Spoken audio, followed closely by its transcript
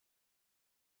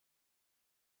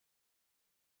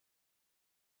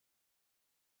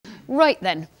Right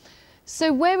then.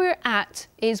 So where we're at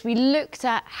is we looked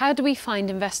at how do we find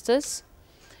investors?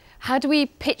 How do we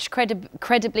pitch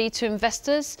credibly to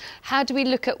investors? How do we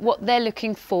look at what they're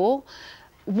looking for?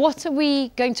 What are we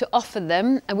going to offer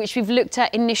them, which we've looked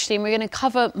at initially, and we're going to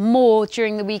cover more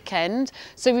during the weekend.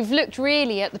 So we've looked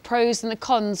really at the pros and the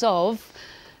cons of,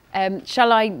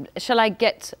 shall I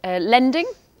get lending,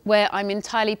 where I'm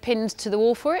entirely pinned to the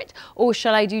wall for it, or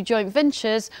shall I do joint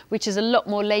ventures, which is a lot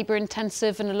more labour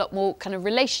intensive and a lot more kind of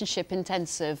relationship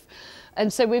intensive.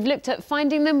 And so we've looked at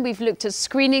finding them, we've looked at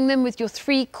screening them with your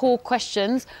 3 core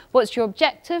questions. What's your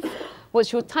objective?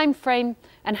 What's your time frame?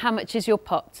 And how much is your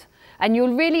pot? And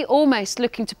you're really almost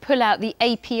looking to pull out the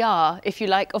APR, if you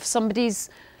like, of somebody's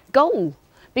goal.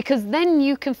 Because then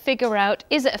you can figure out,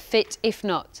 is it a fit, if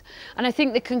not? And I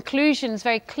think the conclusion is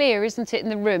very clear, isn't it, in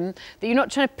the room, that you're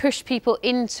not trying to push people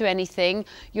into anything.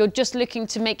 You're just looking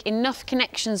to make enough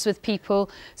connections with people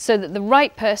so that the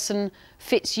right person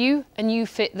fits you and you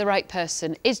fit the right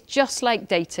person. It's just like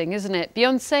dating, isn't it?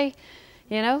 Beyonce,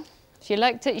 you know, if you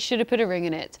liked it, you should have put a ring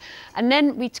in it. And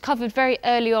then we covered very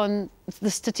early on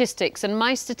the statistics, and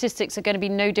my statistics are going to be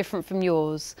no different from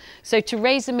yours. So to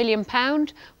raise £1 million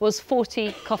was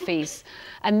 40 coffees.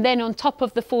 And then on top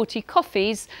of the 40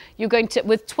 coffees, you're going to,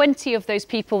 with 20 of those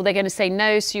people, they're going to say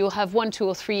no. So you'll have 1, 2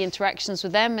 or 3 interactions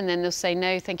with them, and then they'll say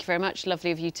no, thank you very much,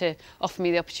 lovely of you to offer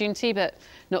me the opportunity, but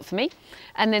not for me.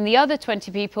 And then the other 20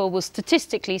 people will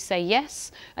statistically say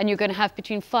yes, and you're going to have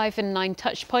between 5 and 9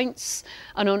 touch points,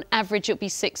 and on average it'll be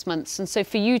 6 months. And so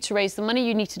for you to raise the money,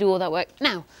 you need to do all that work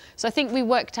now. So I think we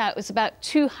worked out it was about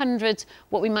 200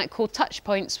 what we might call touch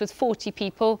points with 40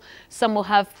 people. Some will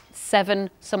have 7,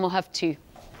 some will have 2.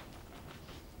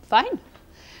 Fine.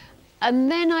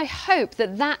 And then I hope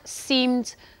that that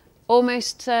seemed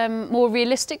almost more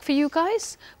realistic for you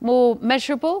guys, more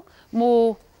measurable,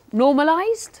 more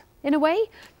normalized in a way,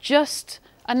 just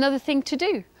another thing to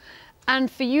do.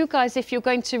 And for you guys, if you're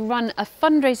going to run a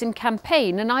fundraising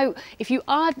campaign, and if you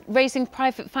are raising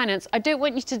private finance, I don't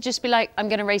want you to just be like, I'm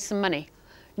going to raise some money.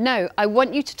 No, I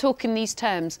want you to talk in these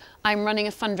terms. I'm running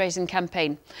a fundraising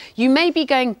campaign. You may be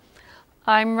going,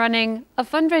 I'm running a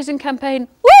fundraising campaign.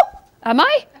 Woo! Am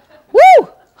I? Woo!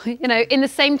 You know, in the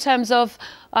same terms of,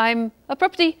 I'm a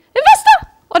property investor.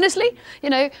 Honestly, you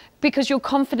know, because your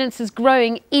confidence is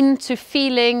growing into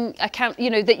feeling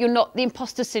that you're not the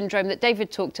imposter syndrome that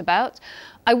David talked about.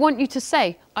 I want you to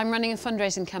say, I'm running a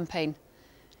fundraising campaign.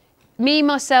 Me,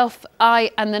 myself,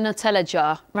 I and the Nutella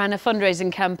jar ran a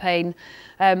fundraising campaign.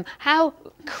 How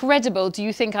credible do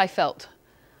you think I felt?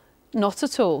 Not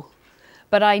at all.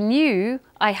 But I knew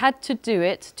I had to do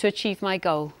it to achieve my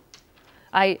goal.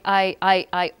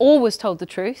 I always told the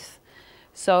truth.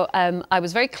 So I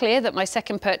was very clear that my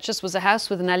second purchase was a house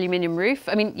with an aluminium roof.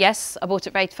 I mean, yes, I bought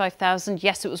it for 85,000.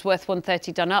 Yes, it was worth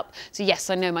 130 done up. So yes,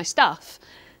 I know my stuff.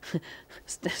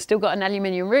 Still got an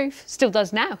aluminium roof. Still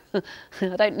does now. I'm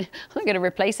not going to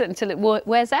replace it until it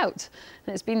wears out.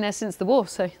 It's been there since the war,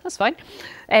 so that's fine.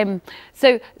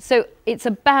 So it's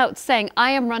about saying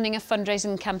I am running a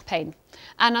fundraising campaign.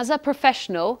 And as a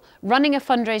professional, running a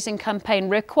fundraising campaign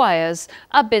requires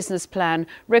a business plan,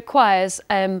 requires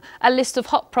a list of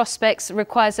hot prospects,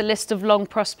 requires a list of long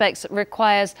prospects,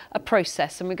 requires a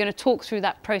process. And we're going to talk through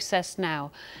that process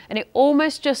now. And it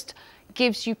almost just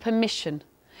gives you permission.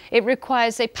 It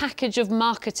requires a package of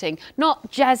marketing,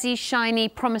 not jazzy, shiny,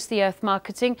 promise the earth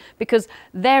marketing, because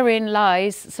therein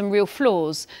lies some real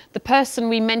flaws. The person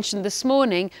we mentioned this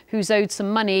morning who's owed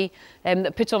some money,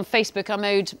 that put on Facebook, I'm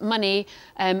owed money,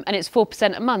 and it's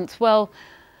 4% a month. Well,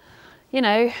 you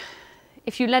know,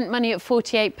 if you lent money at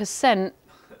 48%,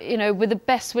 you know, with the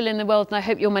best will in the world, and I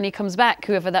hope your money comes back,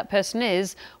 whoever that person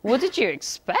is, what did you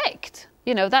expect?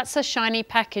 You know, that's a shiny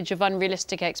package of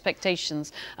unrealistic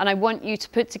expectations. And I want you to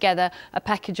put together a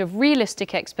package of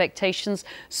realistic expectations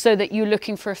so that you're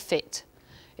looking for a fit.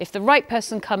 If the right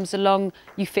person comes along,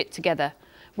 you fit together,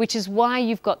 which is why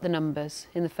you've got the numbers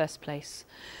in the first place.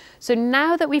 So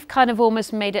now that we've kind of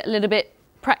almost made it a little bit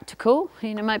practical,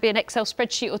 you know, might be an Excel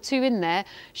spreadsheet or 2 in there,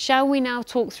 shall we now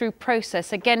talk through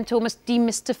process again to almost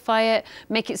demystify it,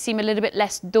 make it seem a little bit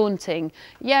less daunting?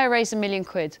 Yeah, I raised £1 million.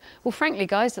 Well, frankly,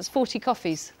 guys, that's 40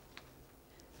 coffees.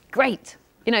 Great.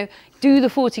 You know, do the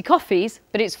 40 coffees,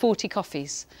 but it's 40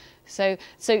 coffees. So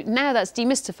now that's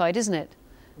demystified, isn't it?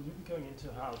 Will you be going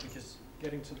into how, because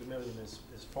getting to the million is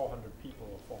 400 people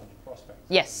or 400 prospects?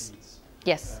 Yes.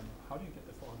 Yes. How do you get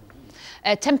the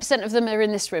 400 leads? 10% of them are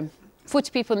in this room.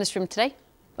 40 people in this room today.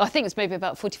 I think it's maybe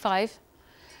about 45.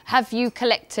 Have you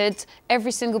collected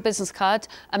every single business card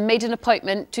and made an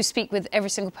appointment to speak with every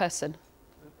single person?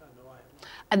 No, I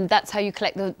haven't. and that's how you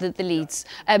collect the leads.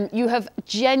 You have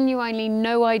genuinely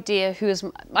no idea who is,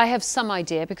 I have some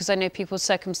idea because I know people's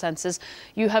circumstances.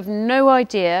 You have no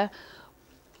idea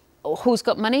who's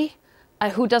got money,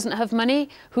 who doesn't have money,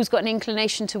 who's got an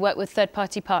inclination to work with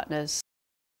third-party partners.